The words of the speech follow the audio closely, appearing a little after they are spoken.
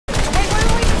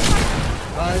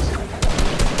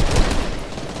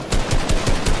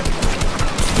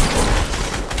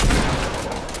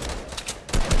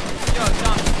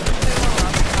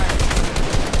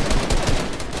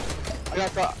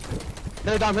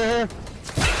Here, Dom, here. Here,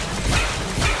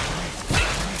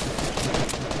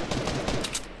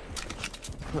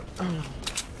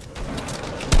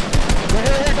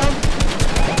 Dom.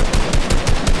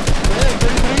 Here,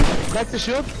 33. Crack the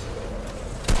shield.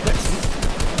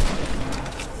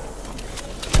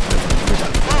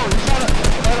 Oh, you shot it.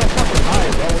 Right on fucking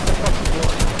high, bro. What the fuck is going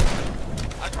on?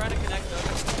 I'm trying to connect though.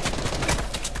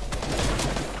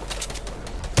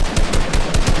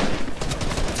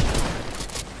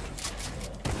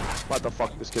 What the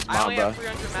fuck? This kid's I mom, only bro. have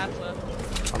 300 mats left.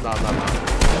 I'm not.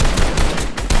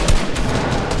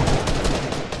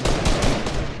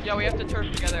 Yo, we have to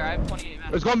turf together. I have 28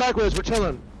 mats. It's going backwards. We're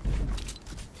chilling.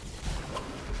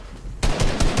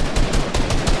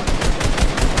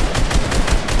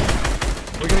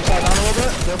 We're getting shot down a little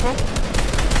bit. Careful.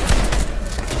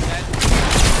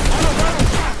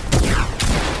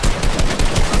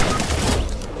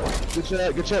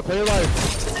 Dead. Good shit. Play your life.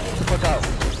 Fuck out.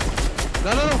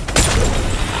 No.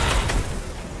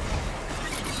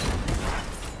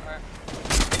 Alright.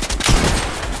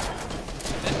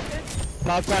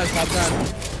 Top 10.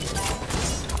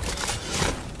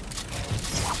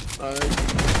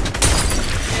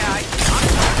 Yeah,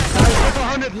 Nice,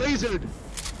 100 lasered.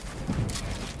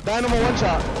 Dynamo one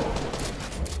shot.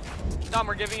 Dom,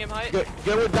 we're giving him height. Get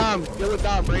with Dom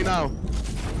right now.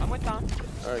 I'm with Dom.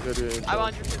 Alright, good dude. I have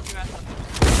 150 mats left.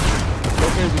 Go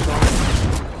crazy, Sean.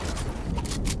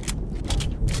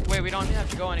 Wait, we don't have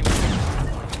to go anywhere.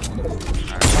 Alright.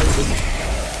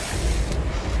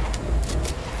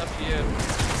 It's up to you.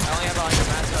 I only have 100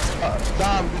 mats left.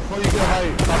 Dom, before you get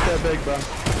height, not that big, bro.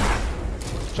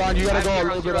 Sean, you gotta go a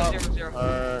little bit up.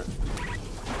 Alright.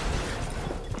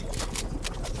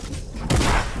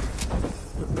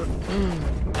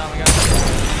 No, we got it.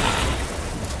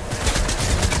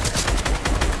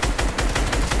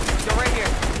 Go right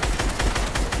here.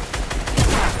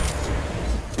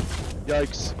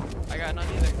 Yikes. I got none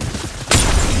either.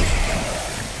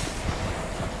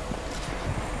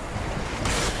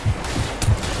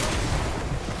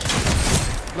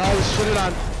 Nice, shit it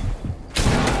on.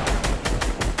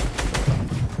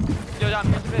 Yo, Dom,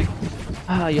 here's the big.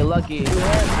 Ah, you're lucky.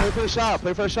 Yeah,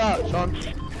 play for a shot, Sean. Dom,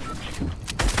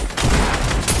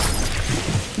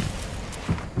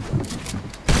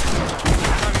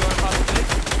 you wanna pop the big?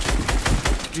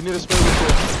 You need a spray with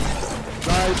this.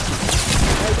 Nice.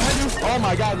 Hey, behind you. Oh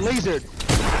my god, lasered.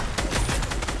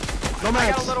 No mats. I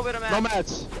got a little bit of mats. No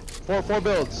mats. Four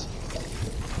builds.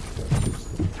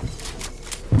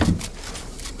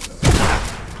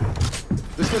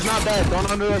 This kid's not bad. Don't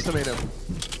underestimate him.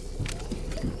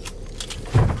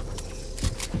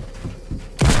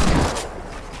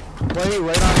 Play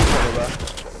right on each other, bro.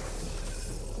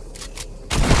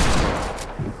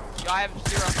 Yo, I have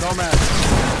 0. No mats.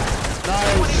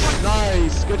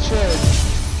 Nice. Good shit.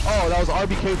 Oh, that was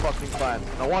RBK fucking clan.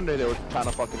 No wonder they were trying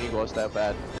to fucking ego us that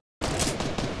bad.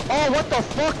 Oh, what the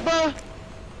fuck, bro?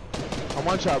 I'm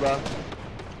one shot, bro.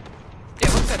 Yeah,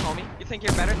 what's that, homie? You think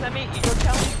you're better than me? Ego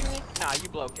challenging me? Nah, you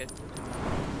blow, kid.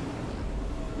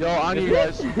 Yo, on you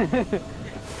guys.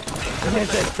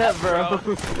 That's that, bro.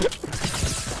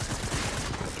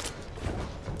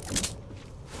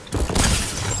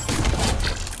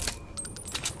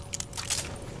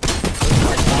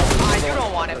 You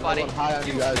don't want it, buddy. High on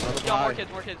you guys. Yo, more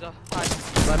kids. Hi.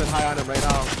 Running high on him right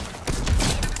now.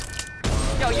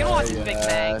 Yo, you don't want these big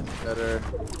bangs. Better.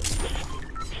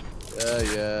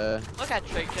 Yeah. Look at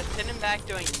Trick, just sitting back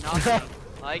doing nothing,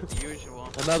 like usual.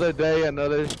 Another day,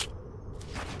 another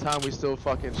time we still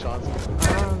fucking Sean's.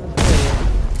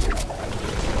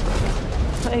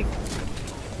 Like,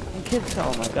 the kids,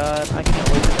 oh my god, I can't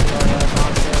wait to see all that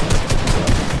nonsense.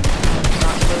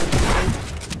 Not so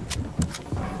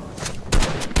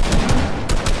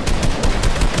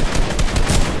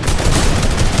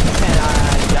man,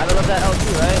 you gotta love that L2,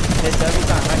 right? Hits every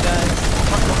time, right guys?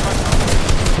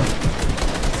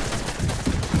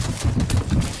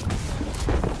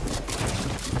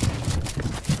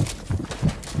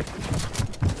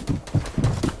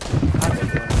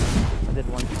 I did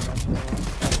one time actually.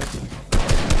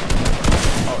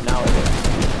 Oh, now it is.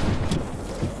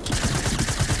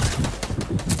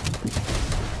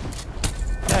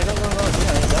 Yeah, go.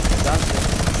 Yeah, that's it.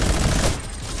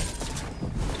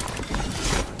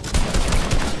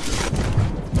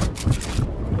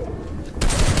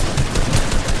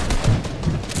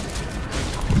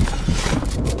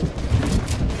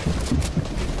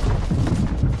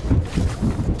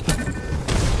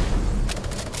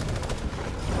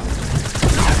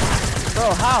 Bro,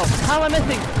 how? How am I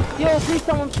missing? Yo, please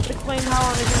someone explain how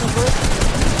I'm missing the bro.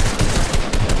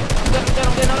 No,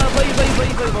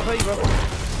 play you, bro.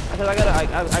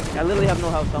 Because I literally have no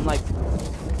health, so I'm like,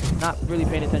 not really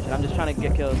paying attention. I'm just trying to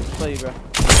get kills. Play you, bro. I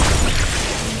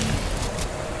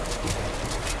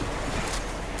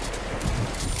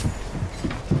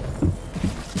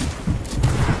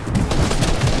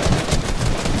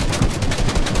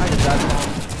just died. I'm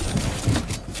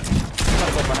trying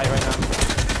to go for height right now.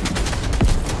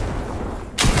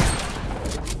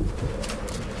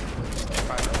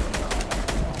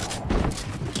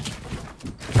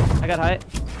 I got height.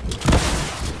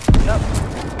 Yep.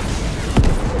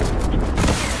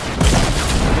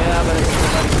 Yeah, but it's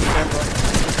careful.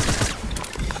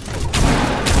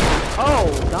 Oh,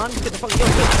 Don, get the fuck. Yo,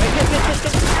 get.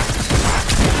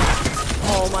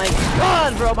 Oh my god,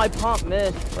 bro, my pump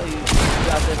missed. Oh, you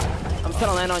got this. I'm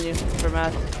trying to land on you for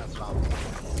math.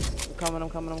 I'm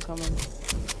coming.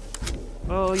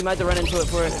 Oh, you might have to run into it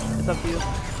for it. It's up to you.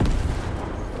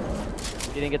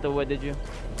 You didn't get the wood, did you?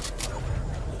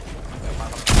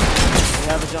 You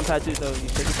have a jump pad too, so you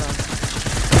take your time.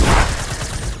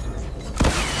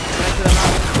 Connect to the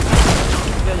mount.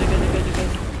 You're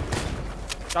good.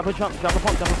 Drop a pump.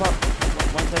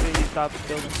 1 second, you stop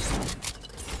building.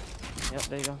 Yep,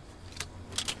 there you go.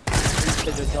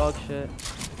 These are dog shit.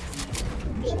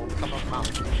 Chill.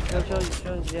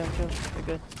 Yeah, chill. You're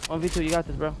good. 1v2, you got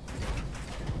this, bro.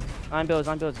 9 builds.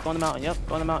 Go on the mountain. Yep,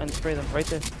 go on the mountain and spray them. Right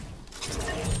there.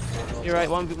 You're right,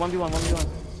 1v1.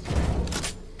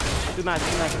 Two match.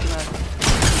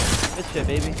 Good shit,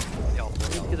 baby.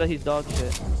 Because he's dog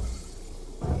shit.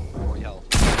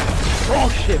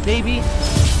 Dog shit, baby!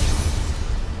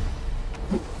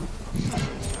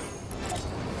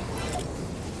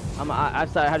 I'm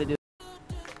sorry, how to do.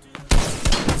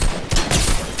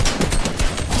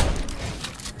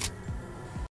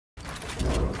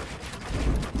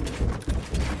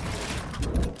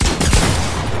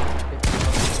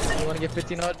 You wanna get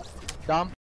 15 odd?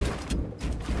 Dom?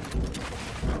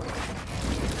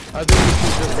 I think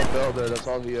he's just a builder, that's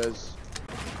all he is.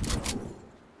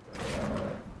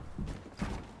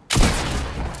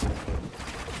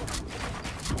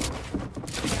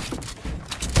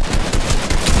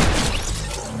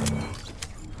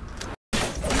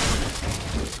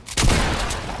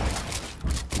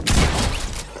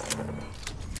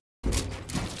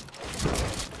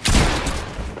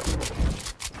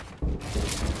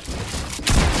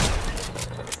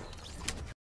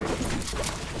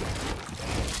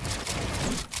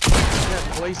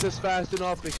 Place this fast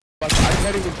enough to I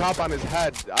can't even top on his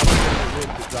head. I don't think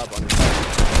I to drop on his head.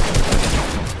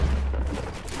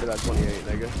 Look at that 28,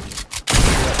 nigga.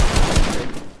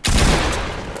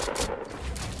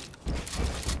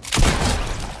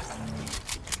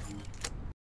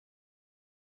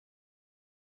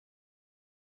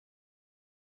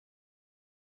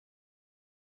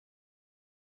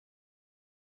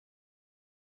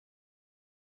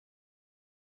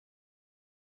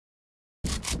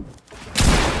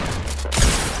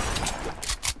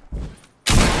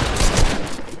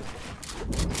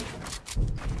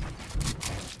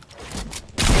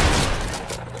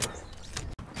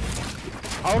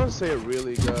 I wouldn't say it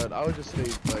really good. I would just say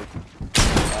like,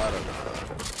 I don't know.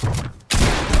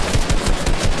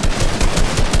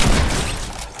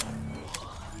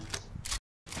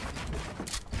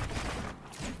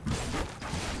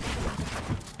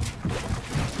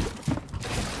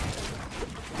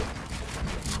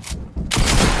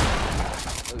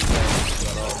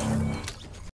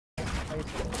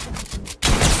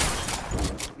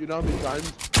 You know how many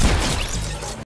times